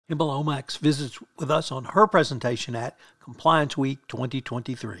Hemma Lomax visits with us on her presentation at Compliance Week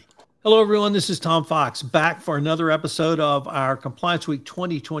 2023. Hello, everyone. This is Tom Fox, back for another episode of our Compliance Week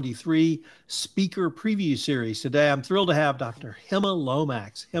 2023 Speaker Preview Series. Today, I'm thrilled to have Dr. Hemma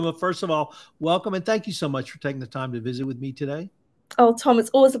Lomax. Hemma, first of all, welcome, and thank you so much for taking the time to visit with me today. Oh, Tom, it's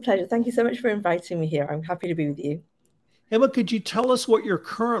always a pleasure. Thank you so much for inviting me here. I'm happy to be with you. Hemma, could you tell us what your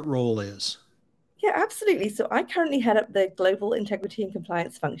current role is? Yeah, absolutely. So I currently head up the Global Integrity and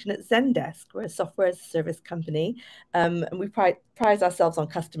Compliance function at Zendesk. We're a software as a service company, and we prize ourselves on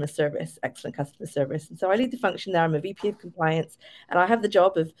customer service, excellent customer service. And so I lead the function there. I'm a VP of compliance, and I have the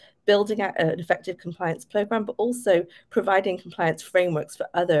job of building out an effective compliance program, but also providing compliance frameworks for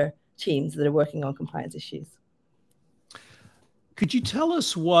other teams that are working on compliance issues. Could you tell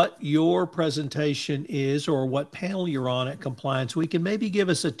us what your presentation is or what panel you're on at Compliance Week, and maybe give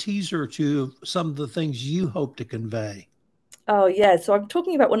us a teaser to some of the things you hope to convey? Oh, yeah. So I'm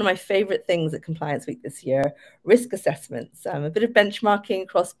talking about one of my favorite things at Compliance Week this year, risk assessments, a bit of benchmarking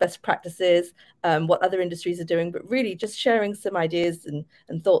across best practices, what other industries are doing, but really just sharing some ideas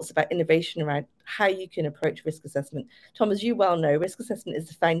and thoughts about innovation around how you can approach risk assessment. Tom, as you well know, risk assessment is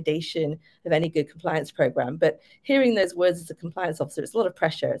the foundation of any good compliance program. But hearing those words as a compliance officer, it's a lot of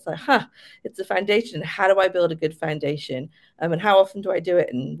pressure. It's like, it's a foundation. How do I build a good foundation? And how often do I do it?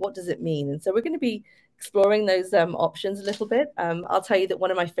 And what does it mean? And so we're going to be exploring those options a little bit. I'll tell you that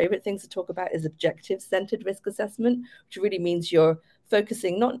one of my favorite things to talk about is objective-centered risk assessment, which really means you're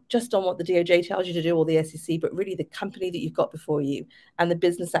focusing not just on what the DOJ tells you to do or the SEC, but really the company that you've got before you and the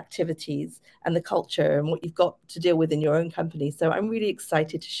business activities and the culture and what you've got to deal with in your own company. So I'm really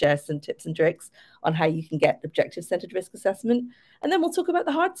excited to share some tips and tricks on how you can get objective-centered risk assessment. And then we'll talk about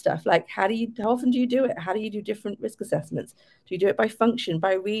the hard stuff, like how often do you do it? How do you do different risk assessments? Do you do it by function,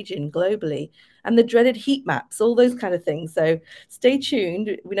 by region, globally? And the dreaded heat maps, all those kind of things. So stay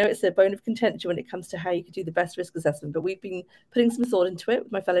tuned. We know it's a bone of contention when it comes to how you can do the best risk assessment, but we've been putting some thought into it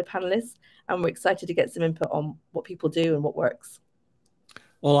with my fellow panelists, and we're excited to get some input on what people do and what works.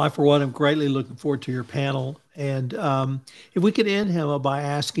 Well, I, for one, am greatly looking forward to your panel. And if we could end, Hemma, by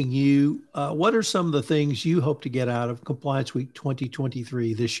asking you, what are some of the things you hope to get out of Compliance Week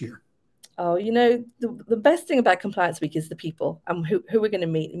 2023 this year? Oh, the best thing about Compliance Week is the people and who we're going to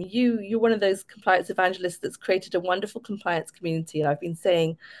meet. I mean, you're one of those compliance evangelists that's created a wonderful compliance community. And I've been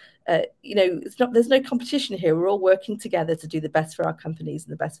saying, there's no competition here. We're all working together to do the best for our companies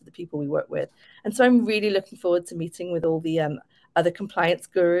and the best for the people we work with. And so I'm really looking forward to meeting with all the other compliance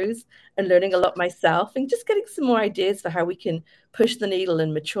gurus and learning a lot myself and just getting some more ideas for how we can push the needle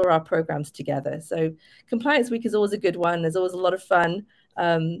and mature our programs together. So Compliance Week is always a good one. There's always a lot of fun.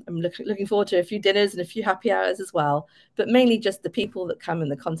 I'm looking forward to a few dinners and a few happy hours as well, but mainly just the people that come and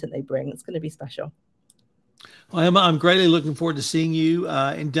the content they bring. It's going to be special. Well, Hemma, I'm greatly looking forward to seeing you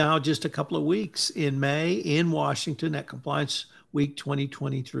in now just a couple of weeks in May in Washington at Compliance Week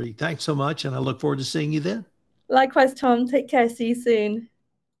 2023. Thanks so much, and I look forward to seeing you then. Likewise, Tom. Take care. See you soon.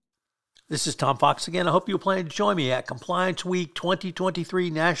 This is Tom Fox again. I hope you'll plan to join me at Compliance Week 2023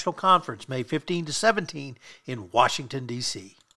 National Conference, May 15 to 17 in Washington, D.C.